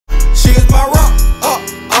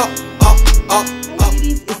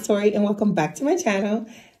Tori and welcome back to my channel.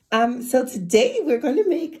 So today we're going to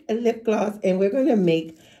make a lip gloss and we're going to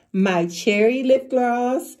make my cherry lip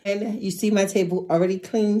gloss. And you see my table already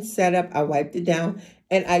clean, set up. I wiped it down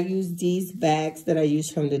and I used these bags that I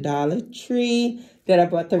used from the Dollar Tree that I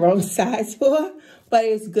bought the wrong size for. But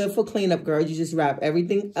it's good for cleanup, girl. You just wrap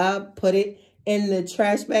everything up, put it in the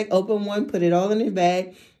trash bag, open one, put it all in the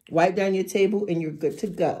bag, wipe down your table, and you're good to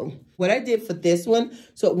go. What I did for this one,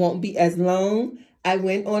 so it won't be as long, I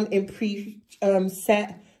went on and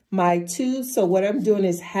set my tubes. So what I'm doing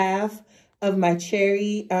is half of my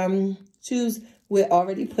cherry tubes, we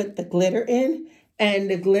already put the glitter in.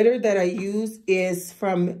 And the glitter that I use is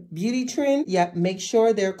from Beauty Trend. Yep, make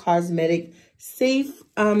sure they're cosmetic safe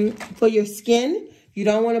for your skin. You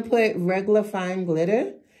don't want to put regular fine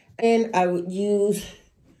glitter. And I would use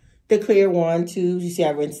the clear wand tubes. You see,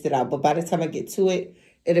 I rinsed it out. But by the time I get to it,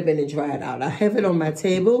 it'll been dried out. I have it on my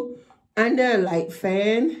table under a light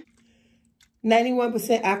fan.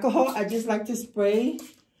 91% alcohol. I just like to spray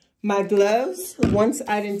my gloves once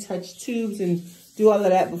I didn't touch tubes and do all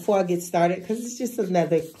of that before I get started, because it's just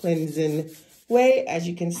another cleansing way, as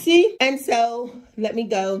you can see. And so let me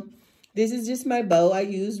go. This is just my bowl I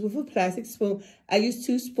use with a plastic spoon. I use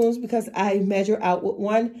 2 spoons because I measure out with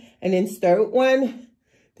one and then stir with one.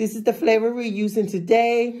 This is the flavor we're using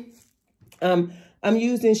today. I'm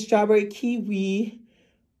using strawberry kiwi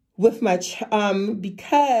with my,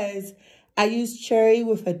 because I use cherry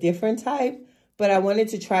with a different type, but I wanted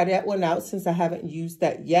to try that one out since I haven't used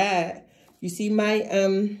that yet. You see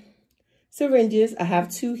my syringes. I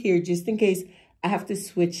have 2 here just in case I have to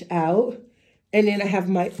switch out. And then I have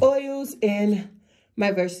my oils and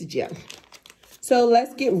my Versagel. So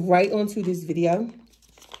let's get right onto this video.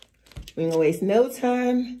 We ain't gonna waste no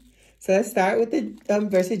time. So let's start with the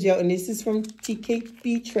Versagel, and this is from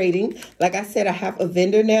TKB Trading. Like I said, I have a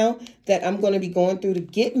vendor now that I'm gonna be going through to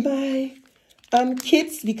get my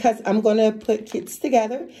kits, because I'm gonna put kits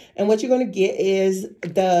together. And what you're gonna get is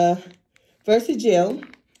the Versagel.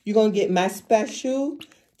 You're gonna get my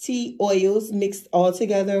specialty oils mixed all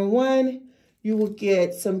together in one. You will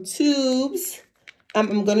get some tubes.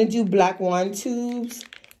 I'm gonna do black wand tubes.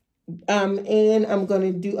 And I'm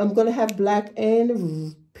gonna have black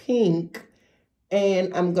and pink.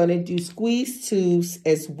 And I'm gonna do squeeze tubes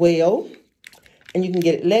as well. And you can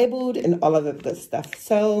get it labeled and all of the good stuff.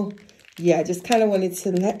 So yeah, I just kind of wanted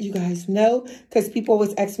to let you guys know, because people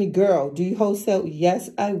always ask me, girl, do you wholesale?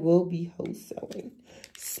 Yes, I will be wholesaling,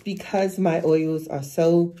 because my oils are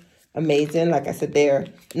so amazing. Like I said, they're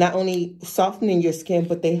not only softening your skin,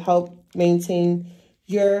 but they help maintain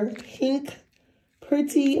your pink,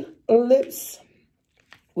 pretty lips,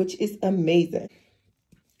 which is amazing.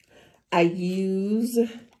 I use,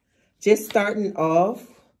 just starting off,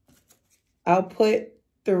 I'll put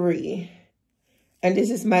 3. And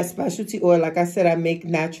this is my specialty oil. Like I said, I make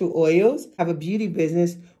natural oils. I have a beauty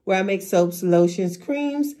business where I make soaps, lotions,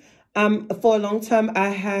 creams. For a long time,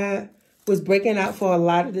 I was breaking out for a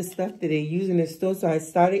lot of the stuff that they use in the store. So I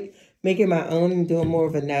started making my own and doing more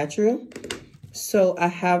of a natural. So I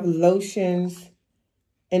have lotions.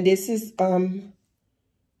 And this is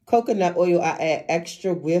coconut oil. I add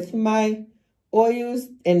extra with my oils.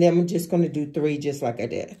 And then I'm just going to do 3 just like I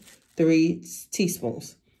did. 3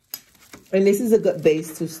 teaspoons. And this is a good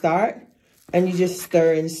base to start. And you just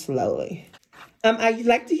stir in slowly. I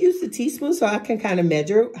like to use the teaspoon so I can kind of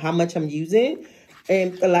measure how much I'm using.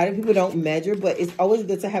 And a lot of people don't measure, but it's always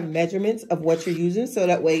good to have measurements of what you're using so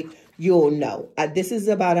that way you'll know. This is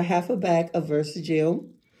about a half a bag of Versagel.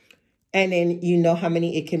 And then you know how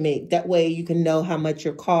many it can make. That way you can know how much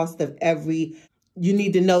your cost of every, you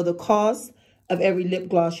need to know the cost of every lip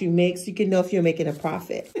gloss you make so you can know if you're making a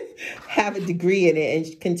profit. Have a degree in it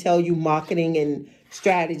and can tell you marketing and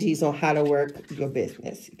strategies on how to work your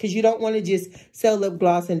business. Because you don't want to just sell lip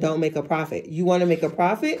gloss and don't make a profit. You want to make a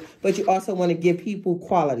profit, but you also want to give people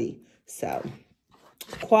quality. So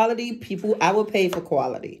quality, people, I will pay for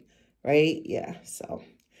quality, right? Yeah, so.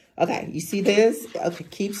 Okay, you see this? Okay,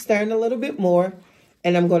 keep stirring a little bit more.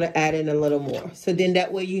 And I'm going to add in a little more. So then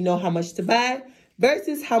that way you know how much to buy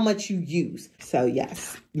versus how much you use. So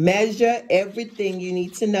yes, measure everything. You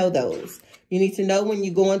need to know those. You need to know when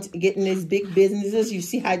you go into getting these big businesses, you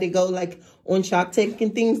see how they go like on Shark Tank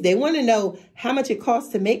and things. They want to know how much it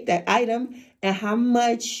costs to make that item and how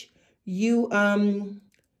much you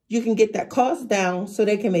can get that cost down so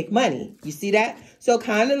they can make money. You see that? So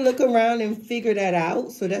kind of look around and figure that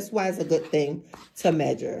out. So that's why it's a good thing to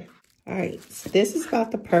measure. All right, so this is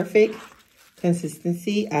about the perfect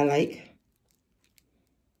consistency I like.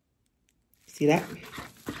 See that?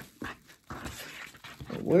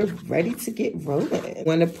 We're ready to get rolling. I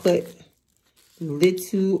want to put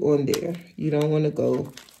little on there. You don't want to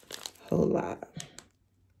go a whole lot.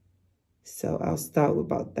 So I'll start with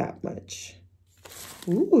about that much.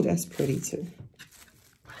 Ooh, that's pretty too.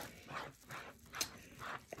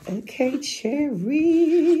 Okay,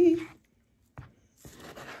 cherry.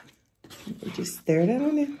 Just stir that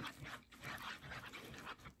on in.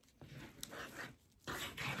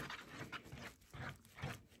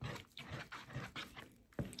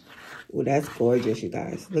 Oh, that's gorgeous, you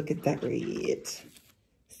guys. Look at that red.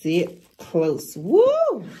 See it close.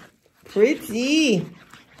 Woo! Pretty.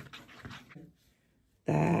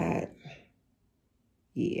 That,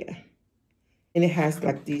 yeah. And it has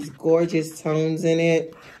like these gorgeous tones in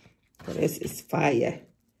it. Oh, this is fire.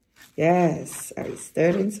 Yes. All right, stir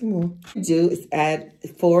it in some more. What I do is add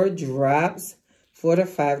 4 to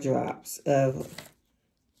 5 drops of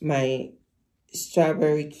my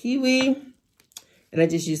strawberry kiwi. And I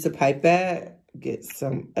just use the pipette, get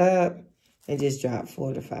some up, and just drop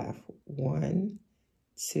 4 to 5. 1,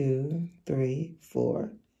 2, 3,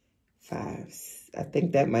 4, 5. I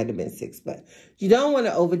think that might have been 6, but you don't want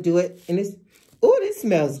to overdo it. And it's, oh, this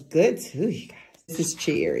smells good too, you guys. This is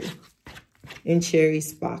cherry and cherry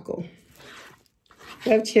sparkle.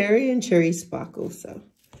 We have cherry and cherry sparkle, so.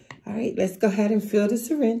 All right, let's go ahead and fill the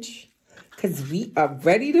syringe because we are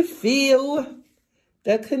ready to fill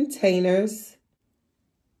the containers.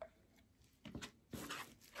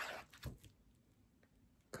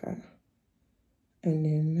 Okay. And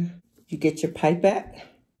then you get your pipette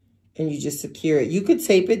and you just secure it. You could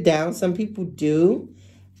tape it down. Some people do.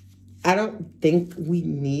 I don't think we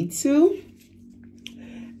need to.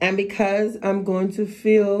 And because I'm going to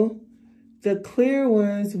fill the clear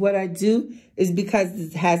ones, what I do is because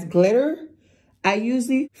it has glitter, I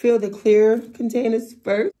usually fill the clear containers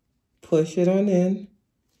first. Push it on in.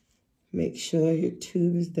 Make sure your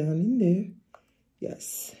tube is down in there.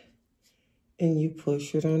 Yes. And you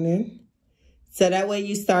push it on in. So that way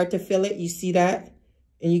you start to fill it. You see that?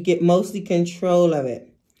 And you get mostly control of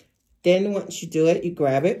it. Then once you do it, you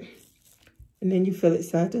grab it. And then you fill it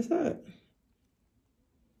side to side.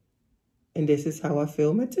 And this is how I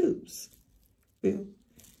fill my tubes. Fill,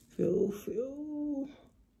 fill, fill.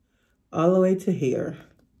 All the way to here.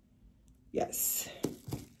 Yes.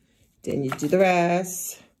 Then you do the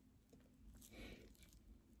rest.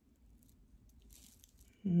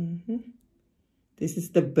 This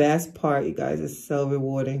is the best part, you guys. It's so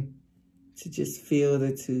rewarding to just fill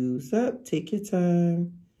the tubes up. Take your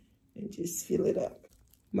time and just fill it up.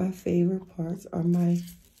 My favorite parts are my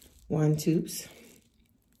wand tubes.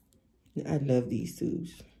 I love these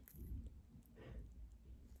tubes.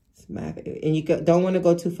 It's my favorite. And you don't want to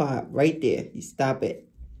go too far. Right there. You stop it.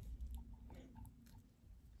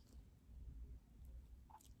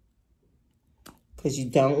 Because you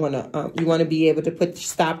don't want to, you want to be able to put the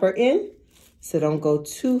stopper in. So don't go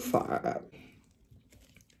too far up.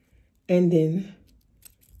 And then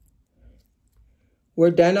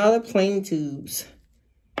we're done all the plain tubes.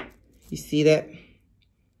 You see that?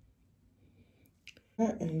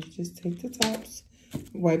 And you just take the tops,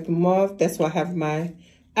 wipe them off. That's why I have my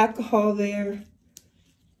alcohol there.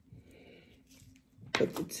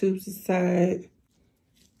 Put the tubes aside.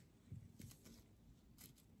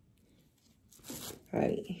 All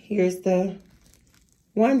right, here's the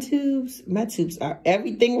wand tubes. My tubes are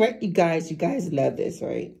everything, right? You guys love this,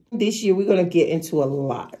 right? This year, we're going to get into a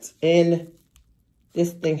lot. And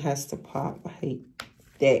this thing has to pop. Right?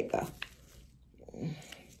 There you go.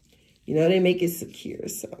 You know, they make it secure,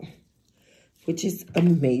 so, which is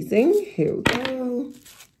amazing. Here we go.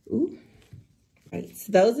 Ooh. All right,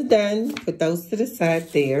 so those are done. Put those to the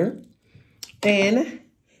side there. And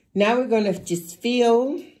now we're going to just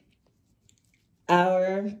fill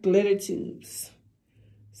our glitter tubes.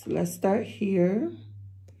 So let's start here.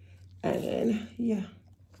 And yeah.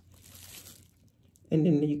 And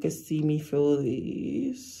then you can see me fill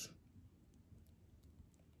these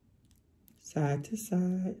side to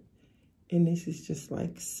side. And this is just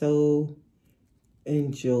like so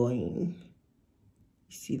enjoying.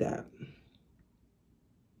 You see that?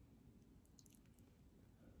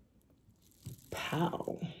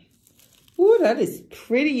 Pow. Ooh, that is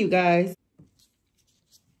pretty, you guys.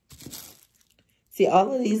 See,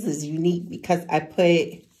 all of these is unique because I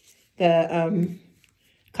put the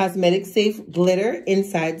cosmetic safe glitter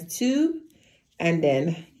inside the tube. And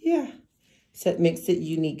then, yeah. So it makes it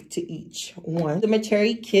unique to each one. My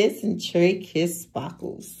Cherry Kiss and Cherry Kiss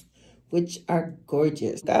sparkles, which are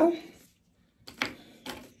gorgeous. Go.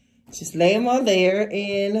 Just lay them all there.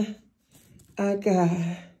 And I got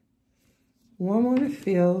one more to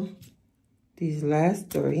fill. These last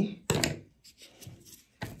 3.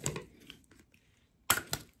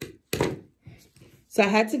 So I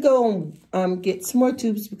had to go and get some more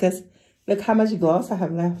tubes because look how much gloss I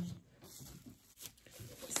have left.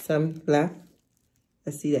 Some left.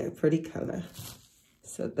 I see that pretty color.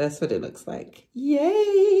 So that's what it looks like.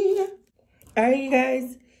 Yay! All right, you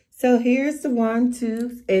guys. So here's the wand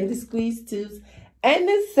tubes and the squeeze tubes and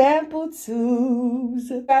the sample tubes.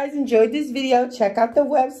 If you guys enjoyed this video, check out the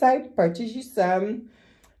website. Purchase you some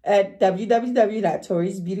at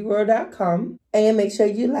www.tori'sbeautyworld.com. And make sure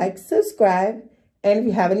you like, subscribe. And if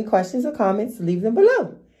you have any questions or comments, leave them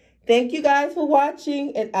below. Thank you guys for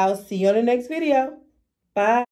watching, and I'll see you on the next video. Bye.